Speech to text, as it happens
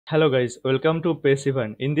Hello guys, welcome to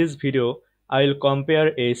Passivern. In this video, I will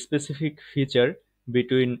compare a specific feature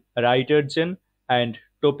between WriterZen and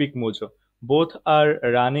TopicMojo. Both are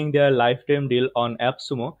running their lifetime deal on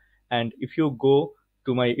AppSumo, and if you go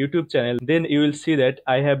to my YouTube channel, then you will see that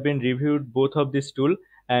I have been reviewed both of this tool,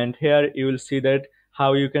 and here you will see that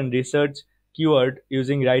how you can research keyword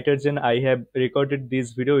using WriterZen. I have recorded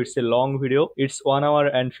this video. It's a long video. It's 1 hour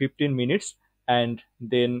and 15 minutes, and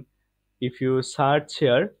then if you search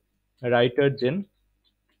here WriterZen,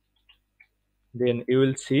 then you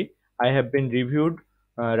will see I have been reviewed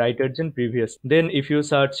WriterZen previous. Then if you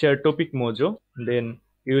search here TopicMojo, then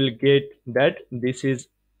you will get that this is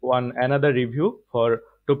one another review for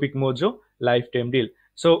TopicMojo lifetime deal.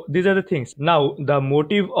 So these are the things. Now the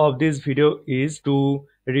motive of this video is to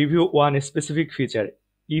review one specific feature.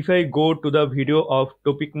 If I go to the video of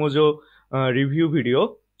TopicMojo review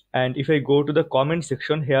video, and if I go to the comment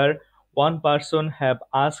section here, one person have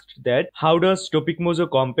asked that how does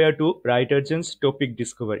TopicMojo compare to WriterZen's topic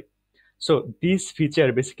discovery. So this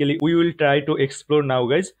feature basically we will try to explore now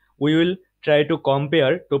guys. We will try to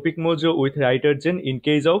compare TopicMojo with WriterZen in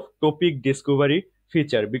case of topic discovery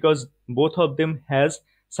feature, because both of them has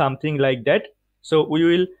something like that. So we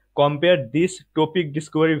will compare this topic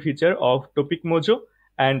discovery feature of TopicMojo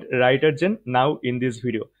and WriterZen now in this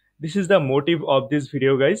video. This is the motive of this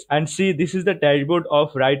video guys, and see, this is the dashboard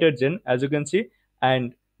of WriterZen as you can see,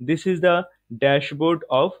 and this is the dashboard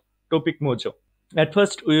of TopicMojo. At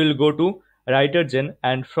first we will go to WriterZen,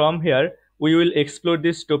 and from here we will explore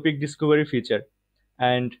this topic discovery feature,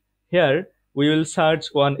 and here we will search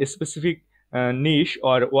one specific niche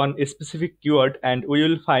or one specific keyword, and we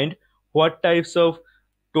will find what types of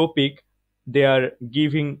topic they are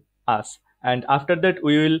giving us, and after that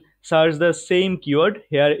we will search the same keyword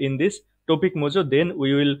here in this TopicMojo. Then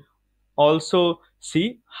we will also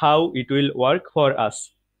see how it will work for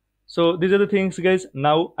us. So these are the things guys.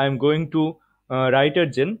 Now I'm going to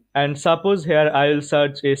WriterZen, and suppose here I will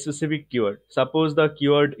search a specific keyword. Suppose the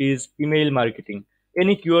keyword is email marketing.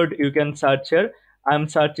 Any keyword you can search here. I'm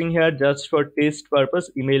searching here just for test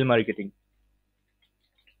purpose email marketing,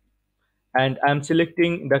 and I'm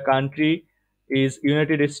selecting the country is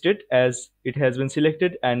United States as it has been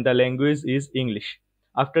selected, and the language is English.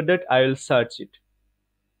 After that I will search it.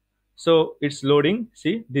 So it's loading.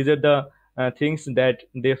 See, these are the things that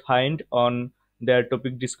they find on their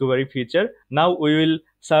topic discovery feature. Now we will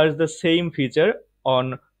search the same feature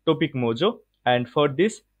on TopicMojo, and for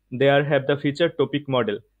this they have the feature topic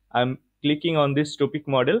model. I'm clicking on this topic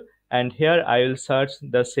model, and here I will search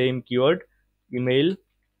the same keyword email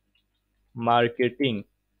marketing,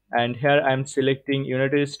 and here I'm selecting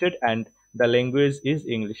United States and the language is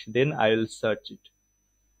English. Then I will search it.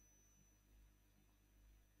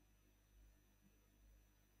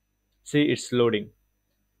 See, it's loading.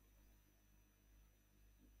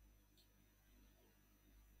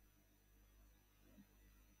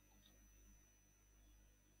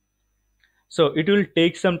 So it will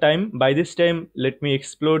take some time. By this time, let me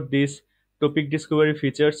explore these topic discovery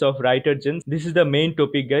features of WriterZen. This is the main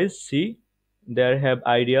topic guys. See, there have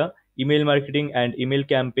idea, email marketing and email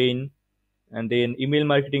campaign, and then email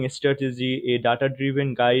marketing strategy, a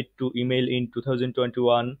data-driven guide to email in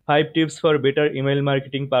 2021, 5 tips for better email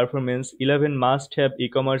marketing performance, 11 must-have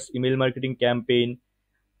e-commerce email marketing campaign,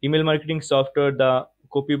 email marketing software, the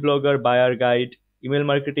copy blogger buyer guide, email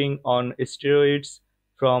marketing on steroids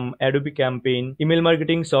from Adobe Campaign, email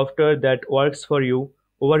marketing software that works for you,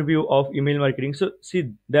 overview of email marketing. So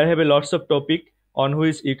see, there have a lots of topic on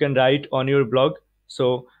which you can write on your blog.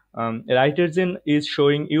 So WriterZen is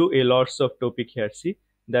showing you a lots of topic here. See,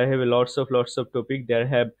 there have a lots of topic. There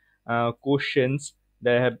have questions,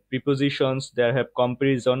 there have prepositions, there have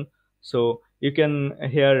comparison. So you can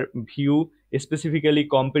here view specifically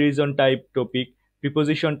comparison type topic,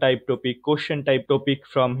 preposition type topic, question type topic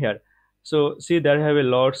from here. So see, there have a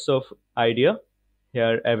lots of idea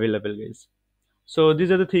here available guys. So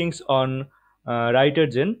these are the things on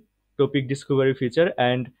WriterZen topic discovery feature,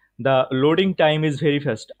 and the loading time is very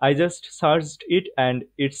fast. I just searched it and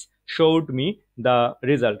it's showed me the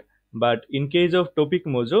result. But in case of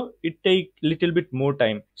TopicMojo, it take little bit more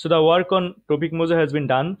time. So the work on TopicMojo has been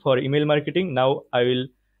done for email marketing. Now I will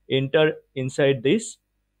enter inside this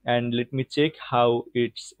and let me check how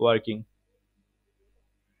it's working.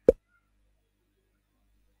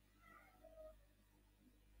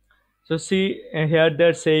 So see, here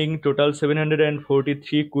they're saying total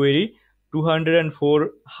 743 query, 204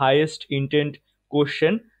 highest intent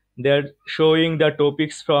question. They're showing the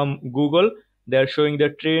topics from Google, they're showing the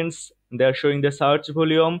trends, they're showing the search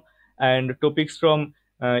volume, and topics from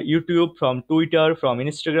YouTube, from Twitter, from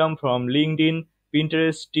Instagram, from LinkedIn,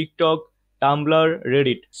 Pinterest, TikTok, Tumblr,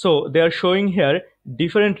 Reddit. So they are showing here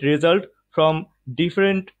different result from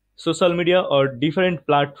different social media or different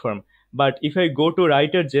platform. But if I go to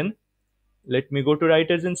WriterZen, let me go to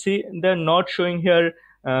writers and see they're not showing here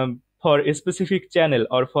for a specific channel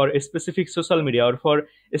or for a specific social media or for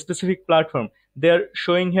a specific platform. They're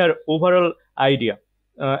showing here overall idea,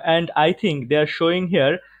 and I think they are showing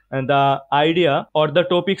here the idea or the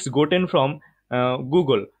topics gotten from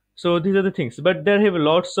Google. So these are the things, but there have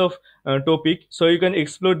lots of topic, so you can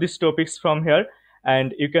explore these topics from here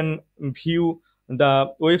and you can view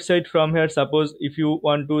the website from here. Suppose if you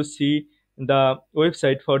want to see the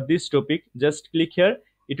website for this topic, just click here.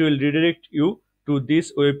 It will redirect you to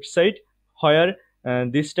this website where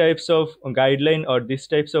these types of guideline or these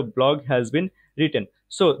types of blog has been written.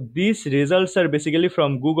 So these results are basically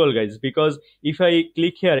from Google, guys, because if I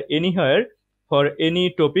click here anywhere for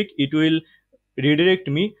any topic, it will redirect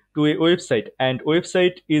me to a website, and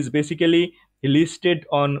website is basically listed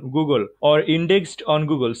on Google or indexed on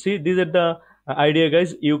Google. See, these are the idea,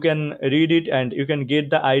 guys. You can read it and you can get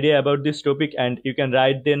the idea about this topic, and you can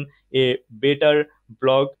write then a better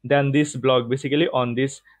blog than this blog basically on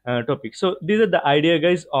this topic. So these are the idea,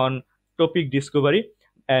 guys, on topic discovery.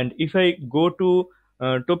 And if I go to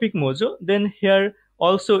TopicMojo, then here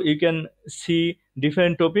also you can see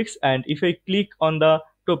different topics, and if I click on the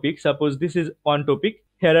topic, suppose this is one topic,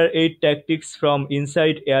 here are 8 tactics from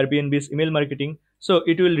inside Airbnb's email marketing. So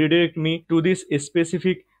it will redirect me to this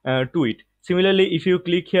specific tweet. Similarly, if you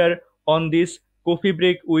click here on this coffee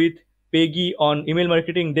break with Peggy on email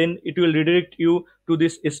marketing, then it will redirect you to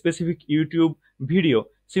this specific YouTube video.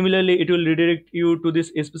 Similarly, it will redirect you to this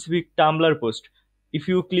specific Tumblr post. If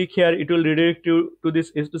you click here, it will redirect you to this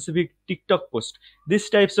specific TikTok post. These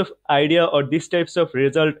types of idea or these types of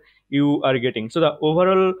result you are getting. So the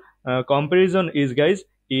overall comparison is, guys,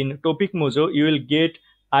 in TopicMojo you will get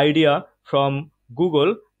idea from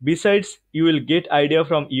Google. Besides, you will get idea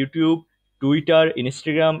from YouTube, Twitter,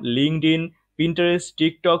 Instagram, LinkedIn, Pinterest,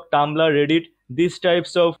 TikTok, Tumblr, Reddit. These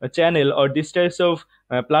types of channel or these types of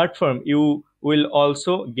platform you will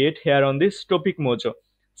also get here on this TopicMojo.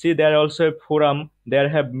 See, there also have forum, there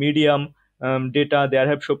have Medium data, there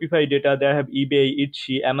have Shopify data, there have eBay,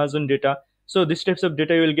 Etsy, Amazon data. So these types of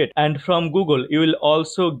data you will get, and from Google you will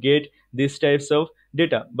also get these types of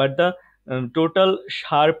data. But the total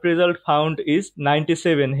sharp result found is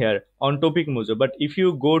 97 here on TopicMojo. But if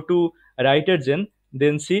you go to WriterZen,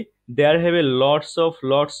 then see there have a lots of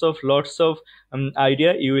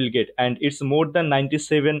idea you will get, and it's more than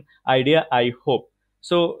 97 idea, I hope.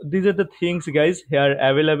 So these are the things, guys, here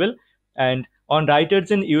available. And on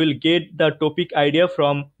WriterZen you will get the topic idea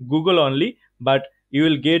from Google only, but you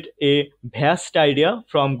will get a vast idea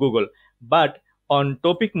from Google. But on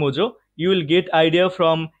TopicMojo you will get idea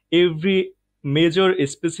from every major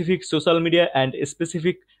specific social media and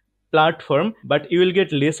specific platform, but you will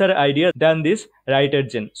get lesser idea than this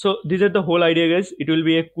WriterZen. So these are the whole idea, guys. It will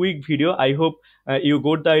be a quick video. I hope you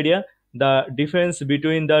got the idea, the difference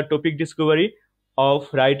between the topic discovery of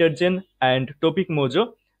WriterZen and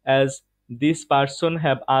TopicMojo. As this person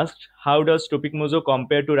have asked, how does TopicMojo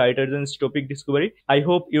compare to WriterZen's topic discovery? I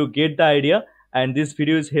hope you get the idea and this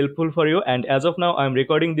video is helpful for you. And as of now, I'm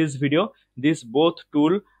recording this video. These both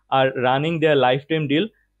tool are running their lifetime deal,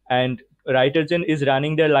 and WriterZen is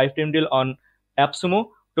running their lifetime deal on AppSumo.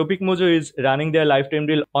 TopicMojo is running their lifetime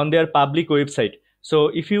deal on their public website. So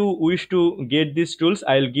if you wish to get these tools,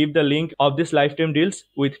 I'll give the link of this lifetime deals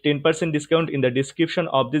with 10% discount in the description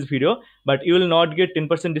of this video. But you will not get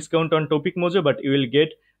 10% discount on TopicMojo, but you will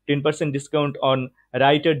get 10% discount on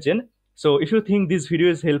WriterZen. So if you think this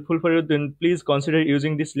video is helpful for you, then please consider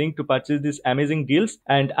using this link to purchase these amazing deals.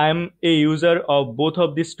 And I'm a user of both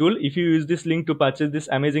of these tools. If you use this link to purchase these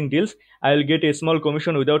amazing deals, I'll get a small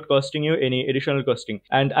commission without costing you any additional costing.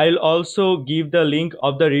 And I'll also give the link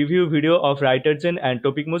of the review video of WriterZen and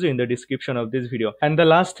TopicMojo in the description of this video. And the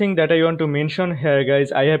last thing that I want to mention here,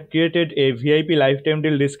 guys, I have created a VIP lifetime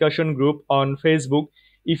deal discussion group on Facebook.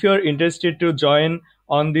 If you're interested to join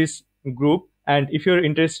on this group, and if you're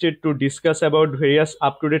interested to discuss about various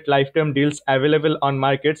up-to-date lifetime deals available on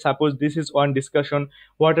market, suppose this is one discussion,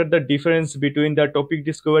 what are the difference between the topic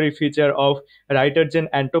discovery feature of WriterZen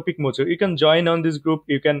and TopicMojo, you can join on this group.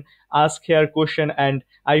 You can ask here question, and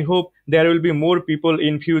I hope there will be more people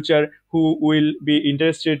in future who will be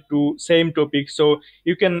interested to same topic. So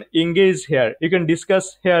you can engage here, you can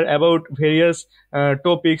discuss here about various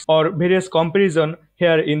topics or various comparison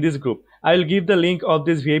here in this group. I'll give the link of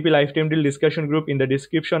this VIP lifetime deal discussion group in the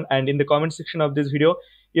description and in the comment section of this video.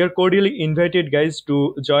 You're cordially invited, guys,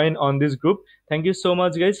 to join on this group. Thank you so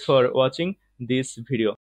much, guys, for watching this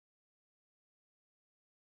video.